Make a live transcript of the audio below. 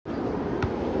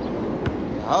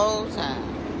whole time.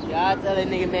 Y'all tell that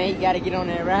nigga, man, he gotta get on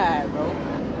that ride, bro.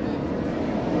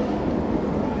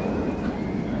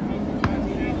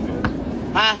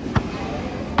 Huh?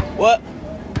 What?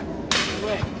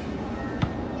 What?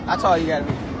 That's all you gotta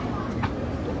be.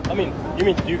 I mean, you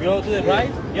mean, do you go to the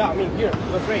right? Yeah, I mean, here,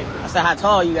 go straight. I said how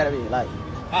tall you gotta be, like.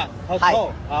 How height.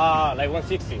 tall? Like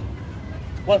 160.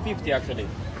 150 actually.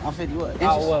 150 what?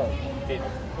 Inches?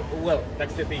 Well,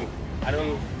 that's the thing. I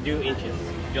don't do inches,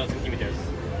 just centimeters.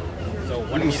 So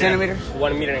You do centimeters?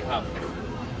 1.5 meters.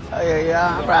 Oh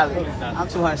yeah, I'm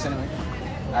 200 centimeters,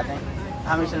 I think.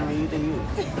 How many centimeters you think you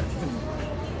is?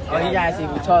 Oh, you gotta see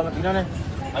if we tall enough, you know that?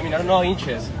 I mean, I don't know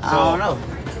inches. So. I don't know.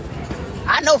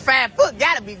 I know 5 foot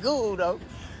gotta be good though.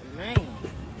 Man,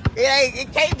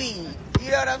 It can't be.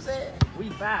 You know what I'm saying? we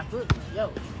 5 foot,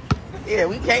 yo. Yeah,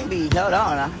 we can't be. Hold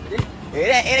on now.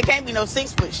 It can't be no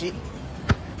 6 foot shit.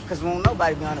 Cause won't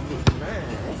nobody be on the beach. Man,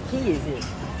 that's kids here.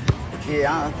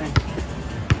 Yeah, I don't think.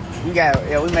 We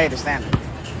made the standard.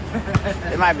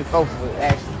 It might be 4 foot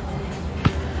actually.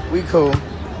 We cool.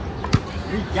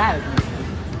 We gotta be.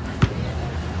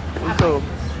 We cool.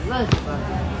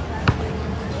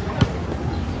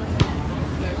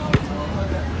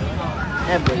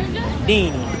 That boy,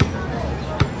 Deanie.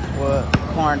 What?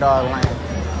 Corn dog land.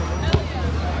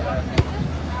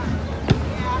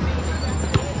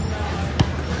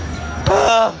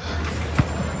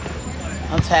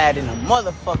 I'm tired in the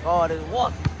motherfucker all this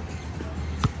walk.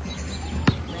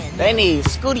 They need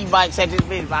scooty bikes at this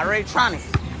bitch by Raytronics.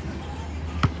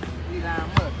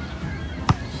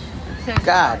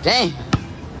 God damn.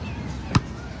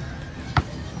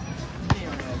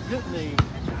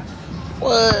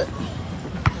 What?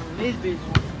 This bitch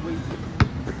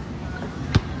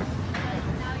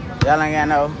Y'all ain't got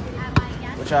no.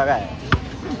 What y'all got?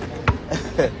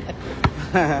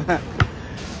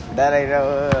 That ain't no.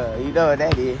 You know what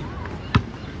that is?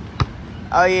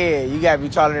 Oh yeah, you gotta be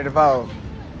taller than the pole.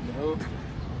 No.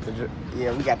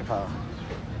 Yeah, we got the pole.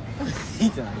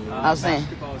 I'm saying.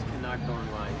 Basketballs cannot go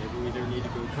online. You either need to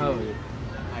go to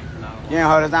You ain't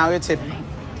hold us down. We'll tip you.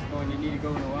 When you need to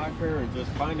go in the locker, or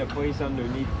just find a place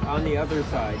underneath on the other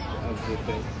side of the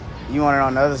thing. You want it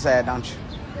on the other side, don't you?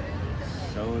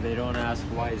 So they don't ask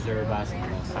why is there a basketball.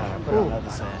 Alright, put it on the other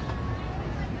side.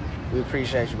 We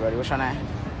appreciate you, buddy. What's your name?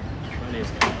 My name's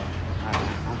Kyle. Alright,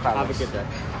 I'm Carlos. Have a good day.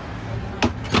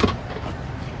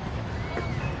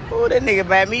 Oh, that nigga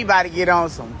about me about to get on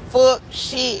some fuck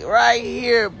shit right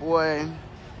here, boy.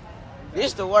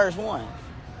 This the worst one.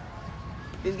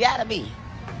 It's gotta be.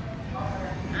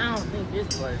 I don't think this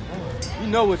the worst one. You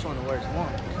know which one the worst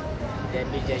one. That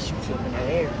bitch that shoots you up in the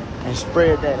air. And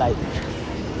spread that like.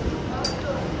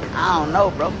 I don't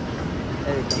know, bro.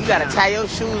 You gotta tie your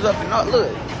shoes up and all.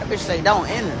 Look, that bitch say don't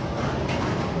enter.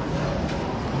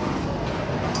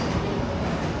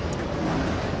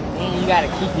 And you gotta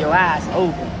keep your eyes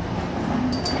open.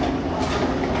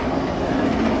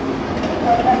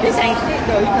 This ain't shit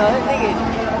though, you know, this nigga,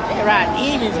 they ride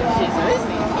demons and shit, so this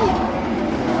ain't shit.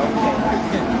 Okay.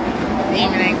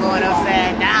 Demon ain't going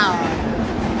upside down.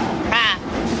 Ha!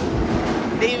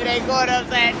 Demon ain't going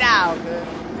upside down, cuz.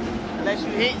 Unless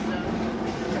you hit something.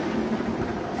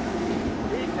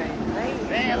 This ain't lame.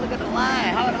 Man, look at the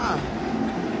line. Hold on.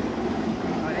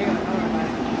 Oh, they gonna know about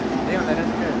it. They gonna let us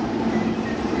go.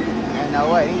 Ain't no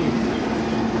way.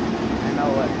 Ain't no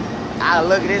way. I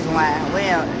look at this line.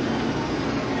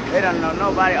 They don't know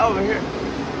nobody over here.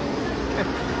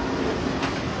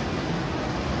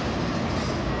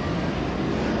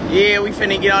 Yeah, we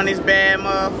finna get on this bad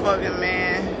motherfucker,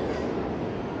 man.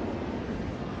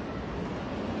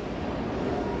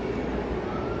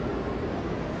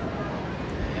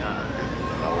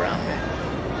 Go around there.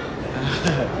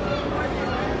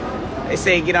 They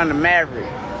say get on the Maverick.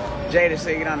 Jada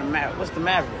said get on the Maverick. What's the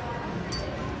Maverick?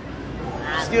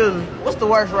 Excuse me. What's the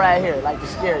worst ride here? Like the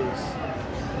scariest?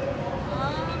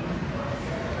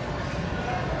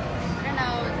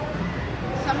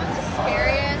 Some of the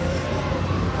scariest,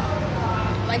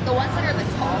 like the ones that are the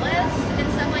tallest and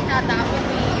stuff like that, that would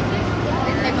be,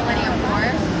 they say Millennium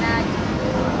Force.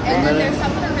 And then there's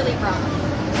some that are really rough.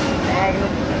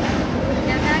 Magnum.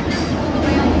 Yeah, Magnum's all the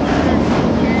way on the other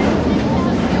end.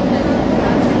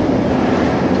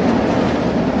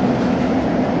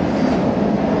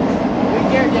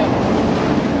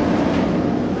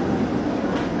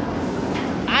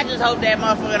 I just hope that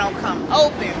motherfucker don't come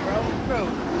open, bro.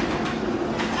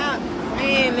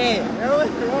 Man, that, bro,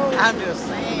 what's wrong? I'm just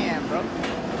saying, bro.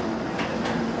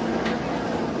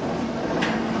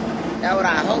 That's what I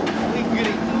hope. We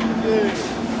good.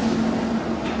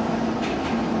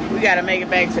 We gotta make it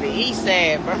back to the east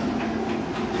side, bro.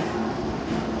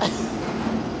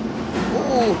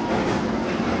 Ooh, Ooh.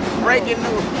 Breaking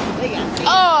news.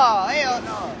 Oh, hell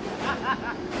no.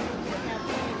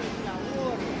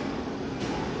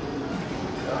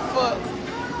 The fuck?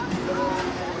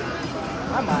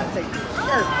 I'm about to take the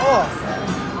shirt off.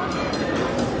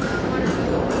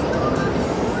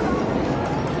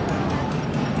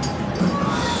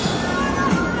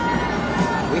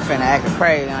 We finna act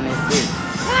crazy on this bitch.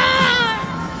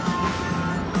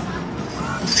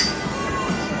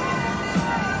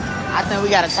 I think we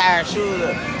gotta tie our shoes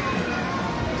up.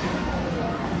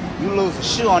 You lose a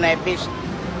shoe on that bitch,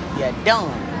 you're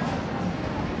done.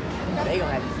 They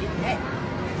gonna have to get that.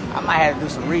 I might have to do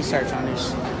some research on this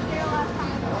shit.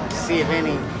 See if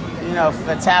any, you know,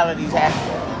 fatalities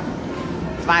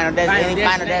happen. Final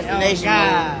destination. Oh,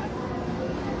 God.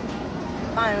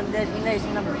 Final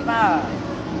destination number 5.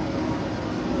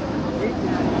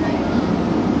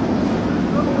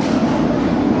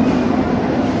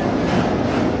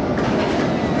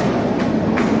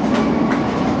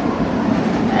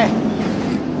 Hey,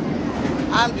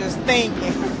 I'm just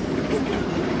thinking.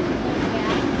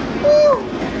 Woo,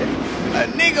 a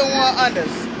nigga won't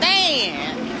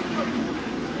understand.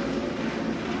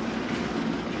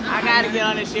 I gotta get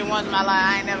on this shit once in my life.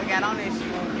 I ain't never got on this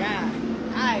shit. Oh, God.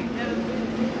 I ain't never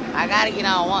been. I gotta get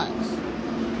on once.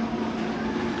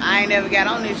 I ain't never got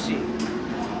on this shit.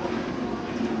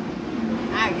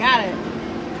 I got it.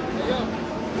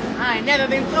 I ain't never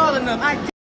been tall enough. I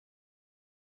just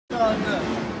tall enough.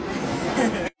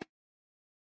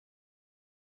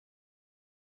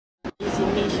 You see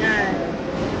me shine.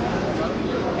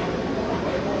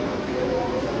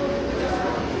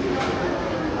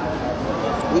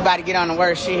 We about to get on the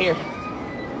worst shit here.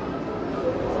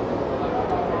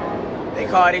 They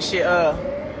call this shit, I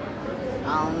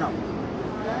don't know.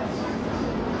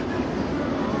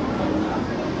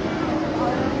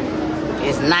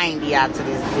 It's 90 out to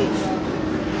this bitch.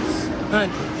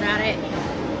 100. Try that.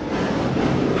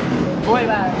 Boy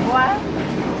about it, boy.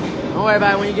 Don't worry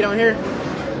about it when you get on here.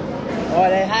 All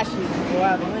that hot shit go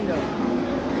out the window.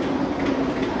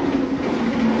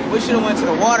 We should have went to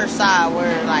the water side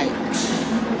where, like,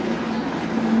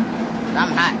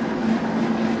 I'm hot.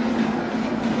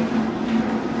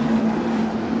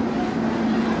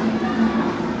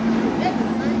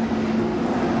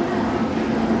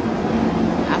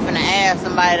 I'm finna ask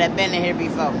somebody that been in here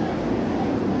before.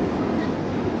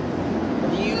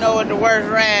 Do you know what the worst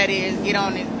ride is? Get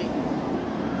on this bitch.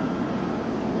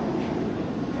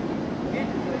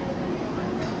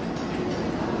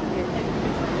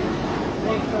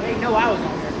 They know I was on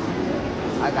there.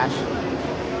 I got you.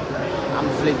 I'm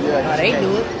gonna flip you up. Oh, they do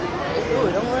it. They do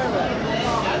it. Don't worry about it.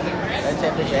 That's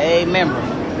that bitch. Hey, memory.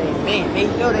 Man, they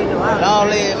know I was Long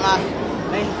live my.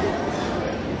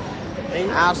 They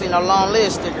I don't see no long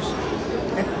live stickers.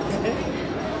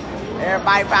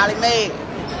 Everybody probably made it.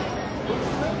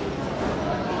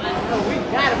 No, we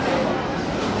got it.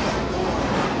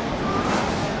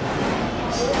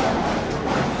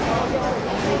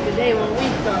 Today when we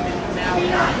come in, now we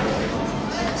not.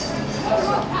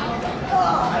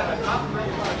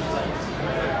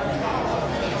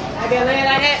 I can lay it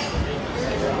like that.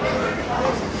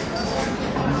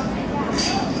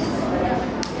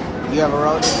 You ever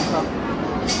rode this before?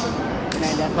 It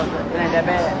ain't that fucked up. It ain't that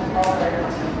bad.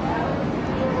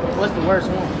 What's the worst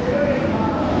one?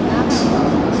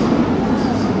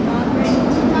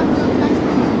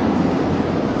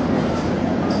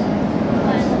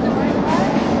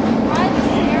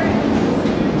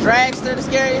 Dragster the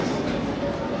scariest?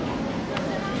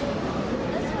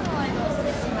 This one only goes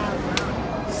 60 miles an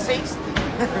hour. 60.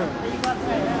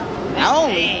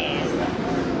 Only.